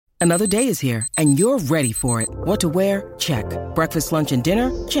Another day is here, and you're ready for it. What to wear? Check. Breakfast, lunch, and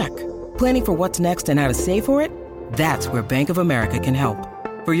dinner? Check. Planning for what's next and how to save for it? That's where Bank of America can help.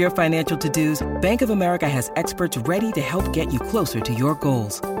 For your financial to-dos, Bank of America has experts ready to help get you closer to your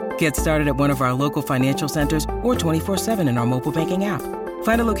goals. Get started at one of our local financial centers or 24/7 in our mobile banking app.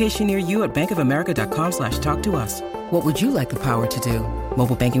 Find a location near you at bankofamerica.com/talktous. What would you like the power to do?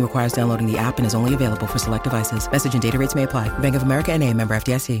 Mobile banking requires downloading the app and is only available for select devices. Message and data rates may apply. Bank of America N.A., member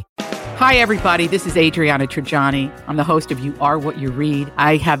FDIC. Hi, everybody. This is Adriana Trajani. I'm the host of You Are What You Read.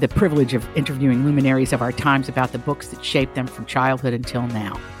 I have the privilege of interviewing luminaries of our times about the books that shaped them from childhood until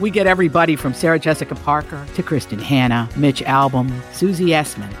now. We get everybody from Sarah Jessica Parker to Kristen Hanna, Mitch Albom, Susie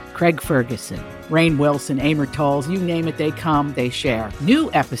Essman, Craig Ferguson, Rainn Wilson, Amor Tolls, you name it, they come, they share.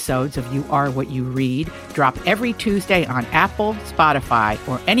 New episodes of You Are What You Read drop every Tuesday on Apple, Spotify,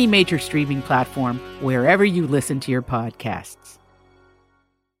 or any major streaming platform wherever you listen to your podcasts.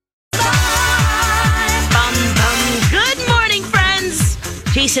 Good morning, friends.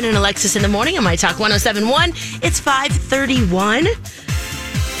 Jason and Alexis in the morning on My Talk 107.1. It's 5:31.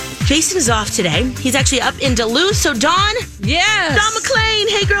 Jason is off today. He's actually up in Duluth. So, Dawn. Yes. Dawn McLean.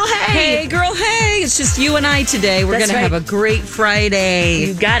 Hey, girl, hey. Hey, girl, hey. It's just you and I today. We're going to have a great Friday.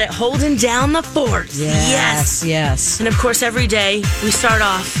 You got it. Holding down the fort. Yes. And, of course, every day we start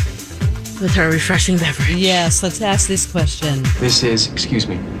off with our refreshing beverage. Yes. Let's ask this question. This is, excuse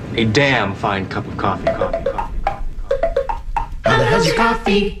me, a damn fine cup of coffee. How the hell's your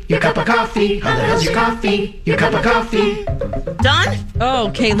coffee? Your cup of coffee. How the hell's your coffee? Your cup of coffee. Dawn?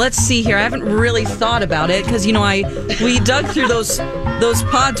 Okay, let's see here. I haven't really thought about it because, we dug through those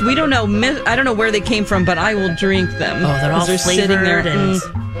pods. We don't know. I don't know where they came from, but I will drink them. Oh, they're all flavored sitting there.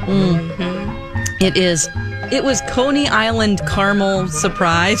 It is. It was Coney Island Caramel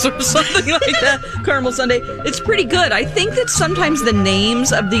Surprise or something like that. Caramel Sundae. It's pretty good. I think that sometimes the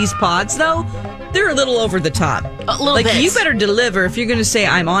names of these pods, though, they're a little over the top. A little bit. You better deliver if you're going to say,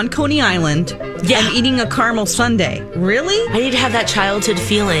 I'm on Coney Island. Yeah. I'm eating a caramel sundae. Really? I need to have that childhood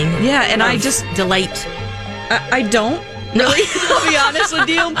feeling. Yeah, and I just... Delight. I don't. Really? I'll be honest with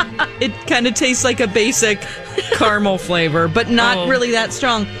you. It kind of tastes like a basic caramel flavor, but not really that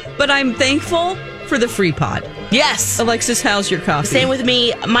strong. But I'm thankful for the free pod. Yes. Alexis, how's your coffee? Same with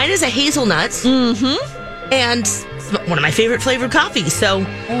me. Mine is a hazelnut. Mm-hmm. And one of my favorite flavored coffees. So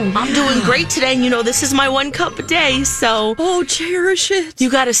I'm doing great today. And this is my 1 cup a day. So cherish it. You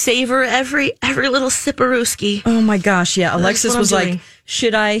got to savor every little sipperooski. Oh my gosh, yeah. Alexis was like,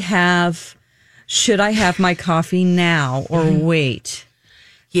 should I have my coffee now or wait?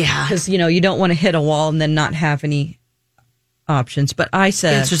 Yeah. Because, you don't want to hit a wall and then not have any options. But I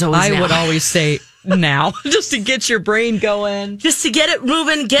said, I would always say now, just to get your brain going. Just to get it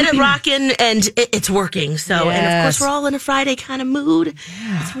moving, get it rocking, and it's working. So, And of course, we're all in a Friday kind of mood.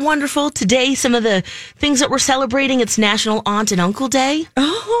 Yeah. It's wonderful. Today, some of the things that we're celebrating, it's National Aunt and Uncle Day.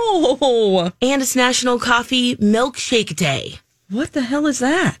 Oh. And it's National Coffee Milkshake Day. What the hell is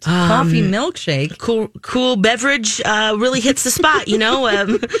that? Coffee milkshake? Cool beverage really hits the spot,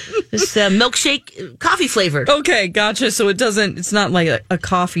 This milkshake, coffee flavored. Okay, gotcha. So it's not like a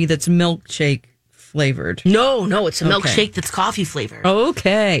coffee that's milkshake flavored. No, it's a milkshake that's coffee flavored.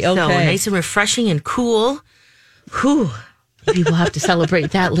 Okay. So nice and refreshing and cool. Whew. Maybe we'll have to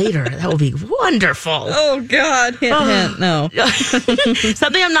celebrate that later. That will be wonderful. Oh, God. Hint, no.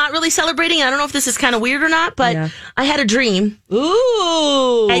 Something I'm not really celebrating. I don't know if this is kind of weird or not, but I had a dream.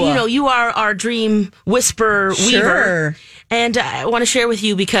 Ooh. And, you are our dream whisper weaver. And I want to share with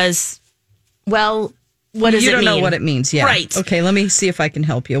you because, what does it mean? You don't know what it means, yeah. Right. Okay, let me see if I can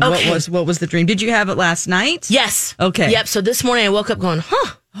help you. Okay. What was the dream? Did you have it last night? Yes. Okay. Yep, so this morning I woke up going,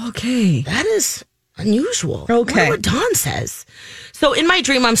 okay. That is unusual. Okay. I wonder what Dawn says. So in my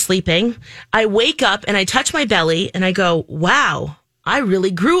dream, I'm sleeping. I wake up and I touch my belly and I go, wow, I really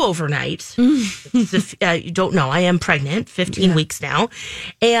grew overnight. You don't know, I am pregnant, 15 weeks now.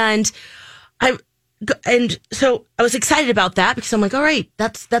 And so I was excited about that because I'm like, all right,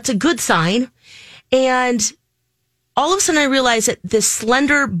 that's a good sign. And all of a sudden I realized that this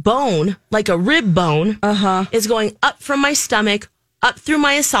slender bone, like a rib bone, is going up from my stomach, up through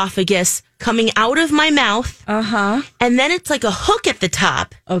my esophagus, coming out of my mouth. And then it's like a hook at the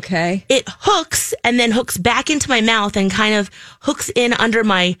top. Okay. It hooks and then hooks back into my mouth and kind of hooks in under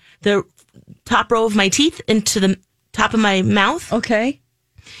the top row of my teeth into the top of my mouth. Okay.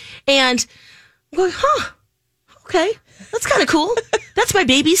 And I'm going, okay. That's kind of cool. That's my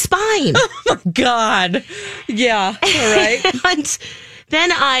baby's spine. Oh, my God. Yeah. All right. And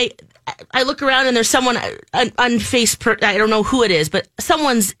then I look around and there's someone unfaced. I don't know who it is, but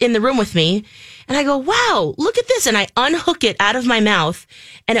someone's in the room with me. And I go, wow, look at this. And I unhook it out of my mouth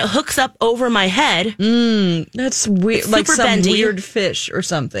and it hooks up over my head. That's weird. It's like super some bendy. weird fish or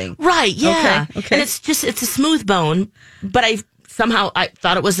something. Right, yeah. Okay. And it's a smooth bone, but I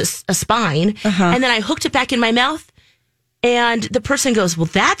thought it was a spine. And then I hooked it back in my mouth. And the person goes, well,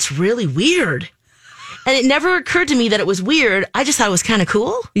 that's really weird. And it never occurred to me that it was weird. I just thought it was kind of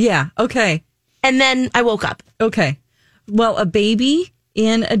cool. Yeah. Okay. And then I woke up. Okay. Well, a baby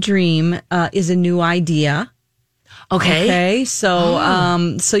in a dream is a new idea. Okay.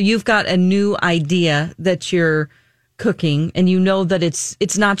 So, so you've got a new idea that you're cooking, and you know that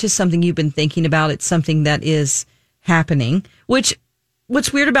it's not just something you've been thinking about. It's something that is happening.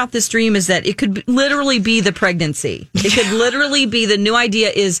 What's weird about this dream is that it could literally be the pregnancy. It could literally be the new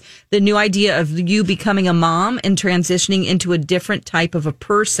idea of you becoming a mom and transitioning into a different type of a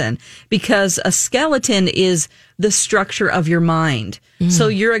person, because a skeleton is the structure of your mind. So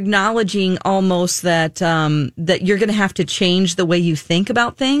you're acknowledging almost that that you're going to have to change the way you think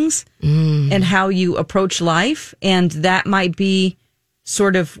about things and how you approach life, and that might be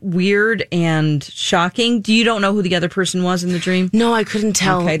sort of weird and shocking. You don't know who the other person was in the dream? No, I couldn't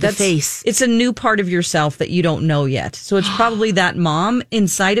tell the face. It's a new part of yourself that you don't know yet. So it's probably that mom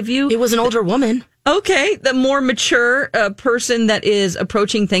inside of you. It was an older woman. Okay, the more mature person that is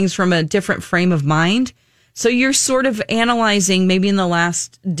approaching things from a different frame of mind. So you're sort of analyzing, maybe in the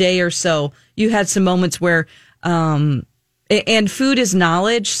last day or so, you had some moments where, and food is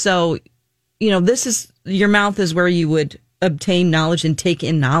knowledge. So, this is, your mouth is where you would obtain knowledge and take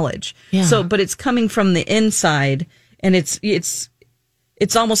in knowledge. Yeah. So, but it's coming from the inside, and it's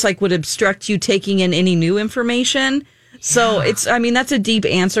almost like would obstruct you taking in any new information. So that's a deep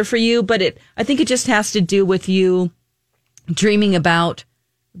answer for you, but I think it just has to do with you dreaming about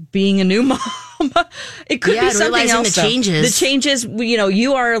being a new mom. It could be something else. The changes,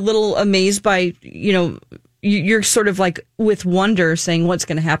 you are a little amazed by, you're sort of like with wonder saying, what's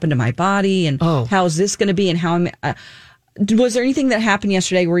going to happen to my body, and how is this going to be, and how was there anything that happened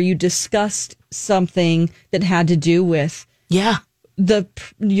yesterday where you discussed something that had to do with your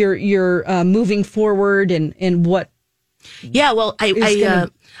moving forward and what? Yeah, well,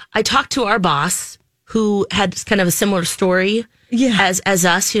 I talked to our boss who had kind of a similar story as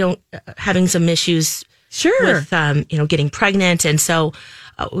us, having some issues with getting pregnant, and so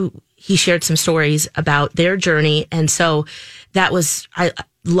he shared some stories about their journey, and so I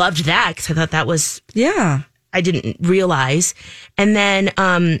loved that because I thought that was I didn't realize. And then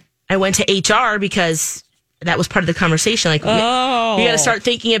I went to HR because that was part of the conversation. Like, you got to start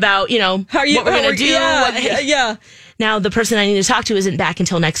thinking about, what we're going to do. Yeah. Now, the person I need to talk to isn't back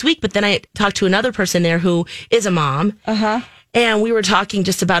until next week, but then I talked to another person there who is a mom. And we were talking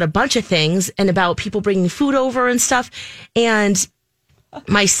just about a bunch of things and about people bringing food over and stuff. And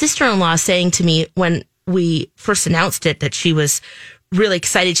my sister-in-law saying to me when we first announced it that she was really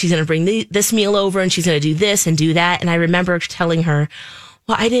excited. She's going to bring this meal over and she's going to do this and do that. And I remember telling her,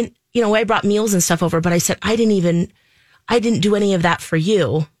 well, I didn't, I brought meals and stuff over, but I said, I didn't do any of that for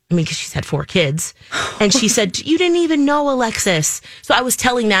you. I mean, because she's had 4 kids. And she said, you didn't even know, Alexis. So I was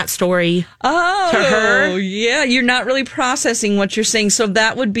telling that story to her. Oh, yeah. You're not really processing what you're saying. So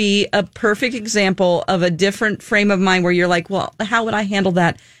that would be a perfect example of a different frame of mind where you're like, well, how would I handle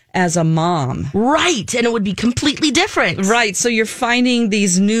that as a mom? Right. And it would be completely different. Right. So you're finding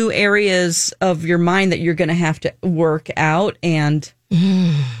these new areas of your mind that you're going to have to work out, and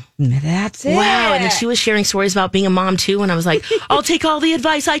that's it. Wow. And then she was sharing stories about being a mom too. And I was like, I'll take all the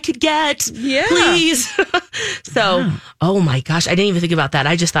advice I could get. Yeah. Please. So, oh my gosh. I didn't even think about that.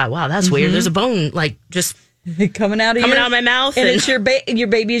 I just thought, wow, that's weird. There's a bone just coming out of my mouth. And it's your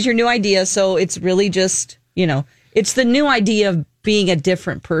baby is your new idea. So it's really just, it's the new idea of being a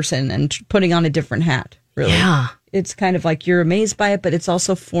different person and putting on a different hat, really. Yeah. It's kind of like you're amazed by it, but it's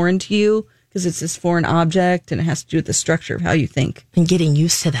also foreign to you because it's this foreign object and it has to do with the structure of how you think. And getting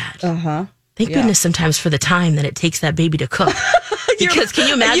used to that. Thank goodness sometimes for the time that it takes that baby to cook. Because can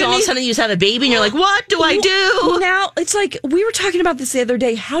you imagine all of a sudden you just have a baby and you're like, what do I do? Now, it's like, we were talking about this the other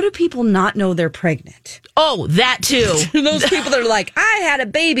day. How do people not know they're pregnant? Oh, that too. Those people that are like, I had a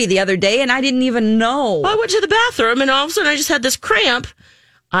baby the other day and I didn't even know. I went to the bathroom and all of a sudden I just had this cramp.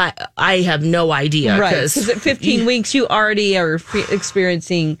 I have no idea. Right, because at 15 weeks you already are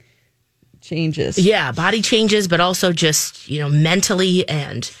experiencing changes. Yeah, body changes, but also just, mentally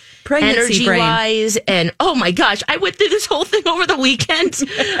and pregnancy energy-wise. And oh my gosh, I went through this whole thing over the weekend.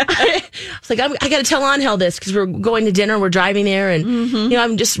 I was like, I got to tell Angel this because we're going to dinner, we're driving there, and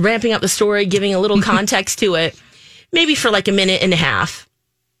I'm just ramping up the story, giving a little context to it, maybe for like a minute and a half.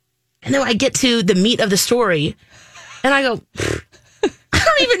 And then I get to the meat of the story, and I go, I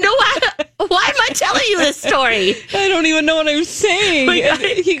don't don't even know why am I telling you this story? I don't even know what I'm saying.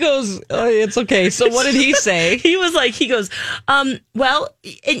 He goes, it's okay. So what did he say? He goes, well,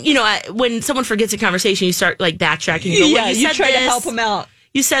 and, you know, when someone forgets a conversation, you start like backtracking. You go, well, you try to help him out.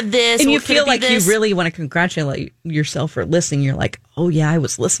 You said this. And you feel like you really want to congratulate yourself for listening. You're like, oh, yeah, I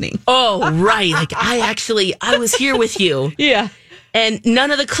was listening. Oh, right. Like, I was here with you. Yeah. And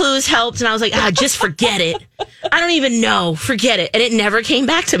none of the clues helped. And I was like, just forget it. I don't even know. Forget it. And it never came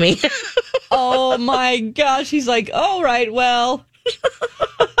back to me. Oh, my gosh. He's like, all right, well.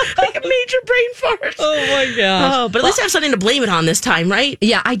 Like a major brain fart. Oh, my gosh. Oh, but at least I have something to blame it on this time, right?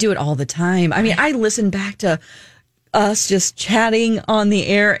 Yeah, I do it all the time. I mean, I listen back to us just chatting on the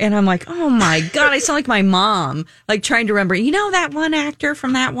air, and I'm like, oh my God, I sound like my mom, like trying to remember, you know, that one actor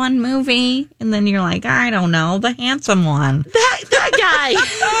from that one movie? And then you're like, I don't know, the handsome one. That guy.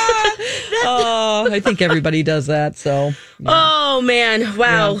 Oh, I think everybody does that, so. Yeah. Oh, man.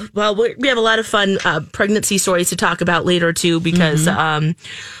 Wow. Yeah. Well, we have a lot of fun pregnancy stories to talk about later, too, because,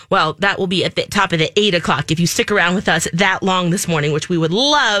 well, that will be at the top of the 8 o'clock. If you stick around with us that long this morning, which we would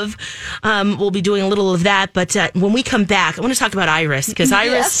love, we'll be doing a little of that. But when we come back, I want to talk about Iris, because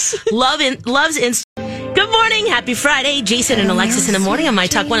Iris loves Instagram. Good morning. Happy Friday. Jason and Alexis in the morning on My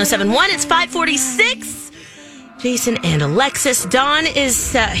Talk 107.1. It's 5:46. Jason and Alexis. Dawn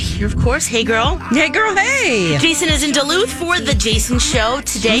is here, of course. Hey, girl. Hey, girl. Hey. Jason is in Duluth for the Jason Show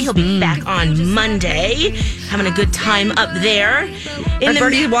today. He'll be back on Monday. Having a good time up there. I've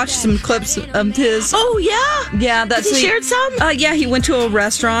already watched some clips of his. Oh, yeah? Yeah. He shared some? Yeah, he went to a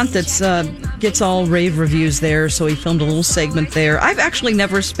restaurant that's gets all rave reviews there, so he filmed a little segment there. I've actually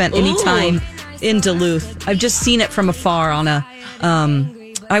never spent any time in Duluth. I've just seen it from afar on a...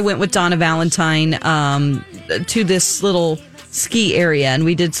 I went with Donna Valentine to this little ski area, and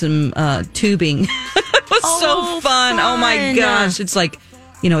we did some tubing. It was so fun. Oh, my gosh. It's like,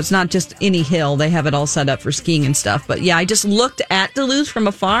 you know, it's not just any hill. They have it all set up for skiing and stuff. But, yeah, I just looked at Duluth from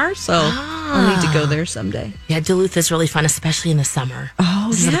afar, so I'll need to go there someday. Yeah, Duluth is really fun, especially in the summer. Oh,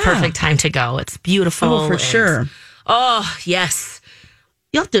 This is the perfect time to go. It's beautiful. Oh, for sure. Oh, yes.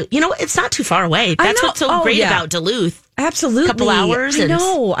 You'll have to, you know, it's not too far away. That's what's so great about Duluth. Absolutely. A couple hours. I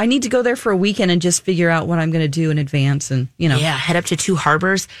know. I need to go there for a weekend and just figure out what I'm going to do in advance. And, you know. Yeah, head up to Two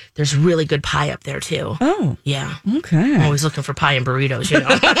Harbors. There's really good pie up there, too. Oh. Yeah. Okay. I'm always looking for pie and burritos, you know.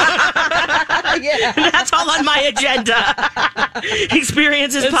 Yeah. That's all on my agenda.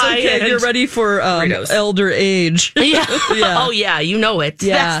 Experiences pie. Okay. And you're ready for elder age. Yeah. Oh, yeah. You know it.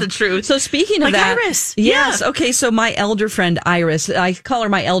 Yeah. That's the truth. So speaking of that. Iris. Yes. Yeah. Okay. So my elder friend, Iris, I call her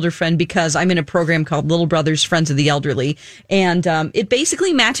my elder friend because I'm in a program called Little Brothers Friends of the Elderly. And it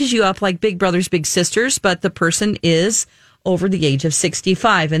basically matches you up like Big Brothers, Big Sisters, but the person is over the age of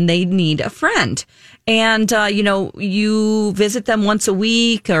 65 and they need a friend. And, you know, you visit them once a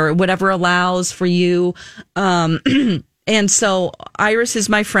week or whatever allows for you. And so Iris is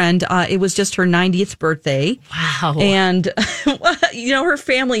my friend. It was just her 90th birthday. Wow. And, you know, her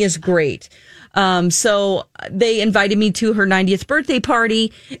family is great. So they invited me to her 90th birthday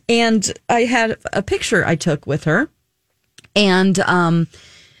party, and I had a picture I took with her. And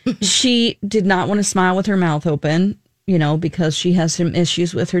she did not want to smile with her mouth open, you know, because she has some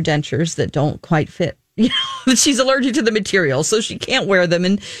issues with her dentures that don't quite fit. You know, she's allergic to the material, so she can't wear them,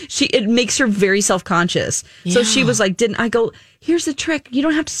 and it makes her very self-conscious. Yeah. So she was like, I go, here's the trick. You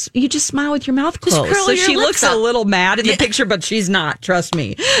don't have to, you just smile with your mouth closed. So she looks a little mad in the picture, but she's not, trust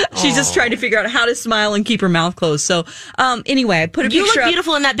me. She's just trying to figure out how to smile and keep her mouth closed. So anyway, I put a picture up. You look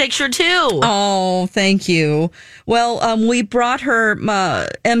beautiful in that picture too. Oh, thank you. Well, we brought her,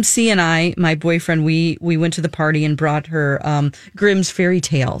 MC and I, my boyfriend, we went to the party and brought her Grimm's Fairy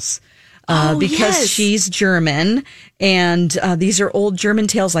Tales. Because she's German, and these are old German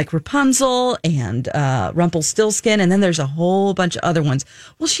tales like Rapunzel and Rumpelstiltskin, and then there's a whole bunch of other ones.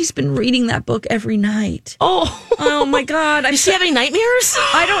 Well, she's been reading that book every night. Oh my God. Does she have any nightmares?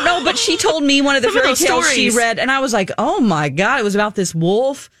 I don't know, but she told me one of the fairy tales she read, and I was like, oh my God, it was about this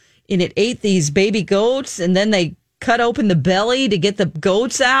wolf, and it ate these baby goats, and then they cut open the belly to get the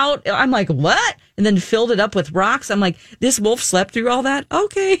goats out. I'm like, what? And then filled it up with rocks. I'm like, this wolf slept through all that?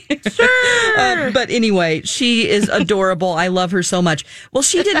 Okay. Sure. But anyway, she is adorable. I love her so much. Well,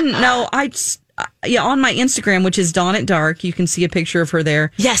 she didn't know. On my Instagram, which is Dawn at Dark, you can see a picture of her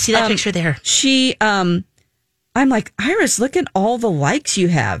there. Yeah, see that picture there. I'm like, Iris, look at all the likes you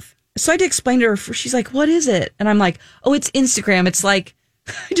have. So I had to explain to her, she's like, what is it? And I'm like, oh, it's Instagram. It's like,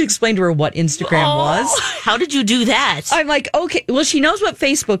 I had to explain to her what Instagram was. How did you do that? I'm like, okay. Well, she knows what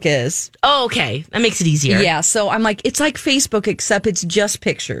Facebook is. Oh, okay. That makes it easier. Yeah. So I'm like, it's like Facebook, except it's just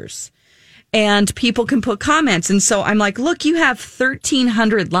pictures. and people can put comments. And so I'm like, look, you have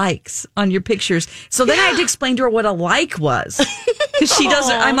 1,300 likes on your pictures. So then I had to explain to her what a like was. Because she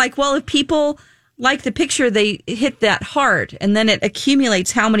doesn't, I'm like, well, if people like the picture, they hit that heart and then it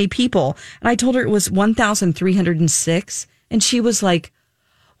accumulates how many people. And I told her it was 1,306. And she was like,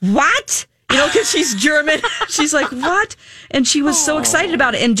 what? You know, because she's German. She's like, what? And she was so excited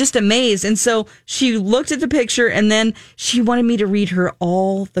about it and just amazed. And so she looked at the picture and then she wanted me to read her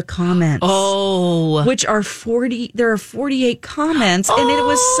all the comments. Oh. Which are 40. There are 48 comments. And it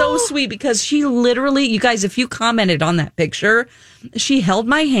was so sweet because she literally, you guys, if you commented on that picture, she held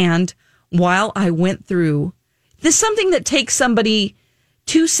my hand while I went through. This is something that takes somebody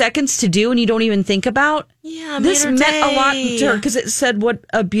 2 seconds to do and you don't even think about. Yeah, this meant a lot to her because it said, what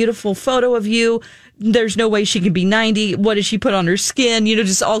a beautiful photo of you. There's no way she can be 90. What does she put on her skin? You know,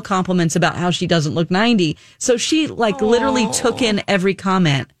 just all compliments about how she doesn't look 90. So she literally took in every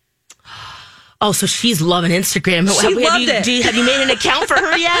comment. Oh, so she's loving Instagram. She loved it. Have you made an account for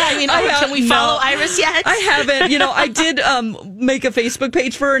her yet? I mean, can we follow Iris yet? I haven't. You know, I did make a Facebook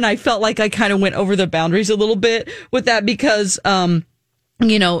page for her, and I felt like I kind of went over the boundaries a little bit with that because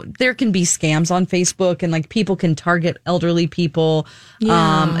you know, there can be scams on Facebook and like people can target elderly people.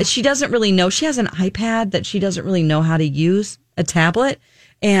 Yeah. She doesn't really know. She has an iPad that she doesn't really know how to use, a tablet.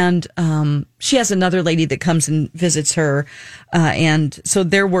 And she has another lady that comes and visits her. And so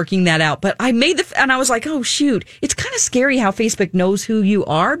they're working that out. But I made and I was like, oh, shoot. It's kind of scary how Facebook knows who you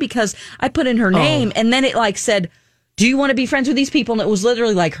are because I put in her name and then it like said, do you want to be friends with these people? And it was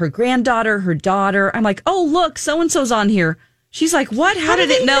literally like her granddaughter, her daughter. I'm like, oh, look, so-and-so's on here. She's like, what? How did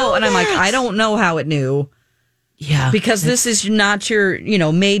it know? And I'm like, I don't know how it knew. Yeah. Because this is not your, you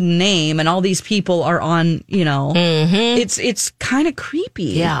know, maiden name and all these people are on, you know, it's kind of creepy.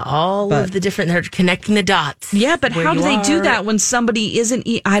 Yeah. All of the different, they're connecting the dots. Yeah. But how do they do that when somebody isn't,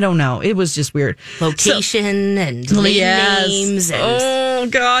 I don't know. It was just weird. Location and names. And oh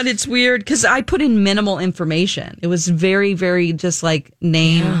God, it's weird. Cause I put in minimal information. It was very, very just like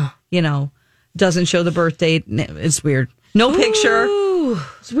name, you know, doesn't show the birth date. It's weird. No picture. Ooh.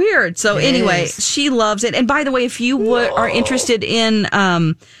 It's weird. So anyway, she loves it. And by the way, if you are interested in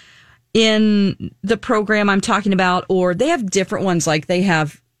the program I'm talking about, or they have different ones, like they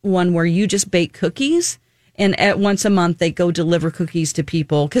have one where you just bake cookies and once a month they go deliver cookies to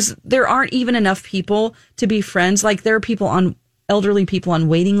people because there aren't even enough people to be friends. Like there are elderly people on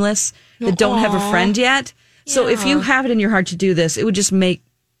waiting lists that don't have a friend yet. Yeah. So if you have it in your heart to do this, it would just make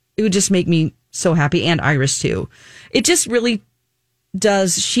me so happy, and Iris too. It just really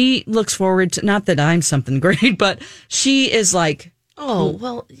does. She looks forward to, not that I'm something great, but she is like,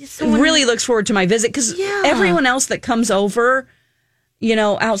 really looks forward to my visit because everyone else that comes over, you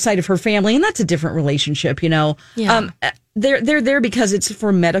know, outside of her family, and that's a different relationship, you know, they're there because it's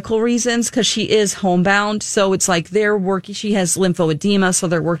for medical reasons because she is homebound. So it's like they're working. She has lymphoedema, so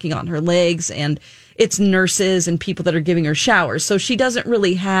they're working on her legs, and it's nurses and people that are giving her showers. So she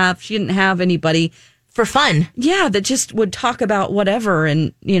didn't have anybody for fun. Yeah, that just would talk about whatever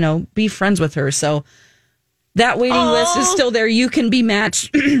and, you know, be friends with her. So that waiting list is still there. You can be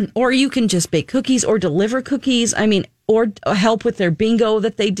matched or you can just bake cookies or deliver cookies. I mean, or help with their bingo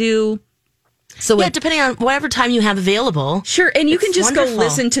that they do. So depending on whatever time you have available. Sure. And you can just go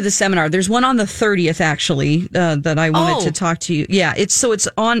listen to the seminar. There's one on the 30th, actually, that I wanted to talk to you. Yeah. It's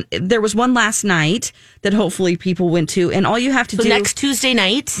on, there was one last night that hopefully people went to, and all you have to do. Next Tuesday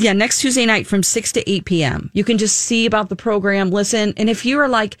night? Yeah. Next Tuesday night from 6 to 8 p.m. You can just see about the program, listen. And if you are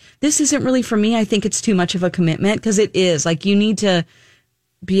like, this isn't really for me, I think it's too much of a commitment because it is. Like you need to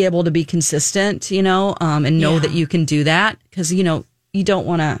be able to be consistent, you know, and know that you can do that because, you know, you don't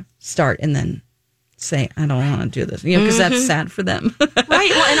want to start and then say, I don't want to do this, you know, because that's sad for them. Right.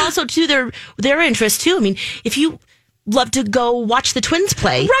 Well, and also too, their interest too. I mean, if you love to go watch the twins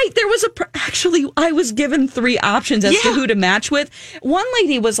play. Right. There was actually, I was given 3 options as to who to match with. One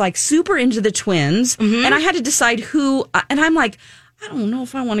lady was like super into the twins and I had to decide who, and I'm like, I don't know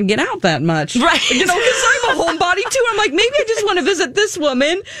if I want to get out that much. Right. You know, because I'm a homebody too. I'm like, maybe I just want to visit this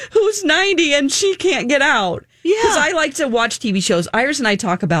woman who's 90 and she can't get out. Yeah. Because I like to watch TV shows. Iris and I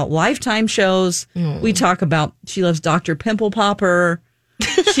talk about Lifetime shows. We talk about, she loves Dr. Pimple Popper.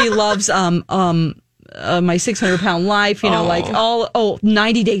 She loves My 600-Pound Life, you know, like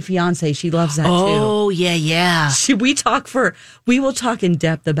 90 Day Fiance. She loves that too. Oh, yeah. We will talk in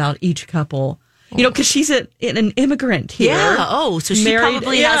depth about each couple. You know, because she's an immigrant here. Yeah. Oh, so she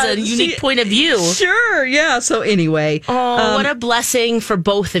probably has a unique point of view. Sure. Yeah. So anyway. Oh, what a blessing for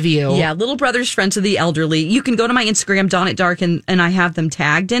both of you. Yeah. Little Brothers, Friends of the Elderly. You can go to my Instagram, Dawn at Dark, and I have them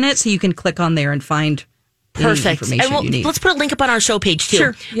tagged in it. So you can click on there and find Perfect. information And you need. let's put a link up on our show page, too.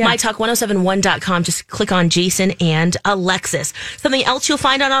 Sure, yeah. MyTalk1071.com. Just click on Jason and Alexis. Something else you'll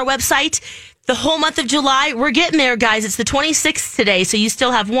find on our website, the whole month of July, we're getting there, guys. It's the 26th today, so you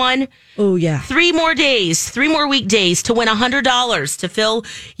still have 3 more days, 3 more weekdays to win $100 to fill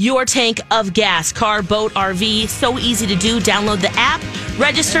your tank of gas, car, boat, RV. So easy to do. Download the app,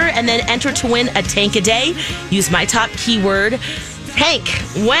 register, and then enter to win a tank a day. Use my top keyword, tank.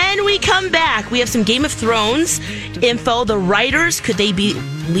 When we come back, we have some Game of Thrones info. The writers, could they be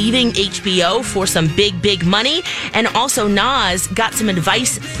leaving HBO for some big money? And also Nas got some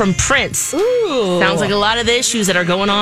advice from Prince. Ooh. Sounds like a lot of the issues that are going on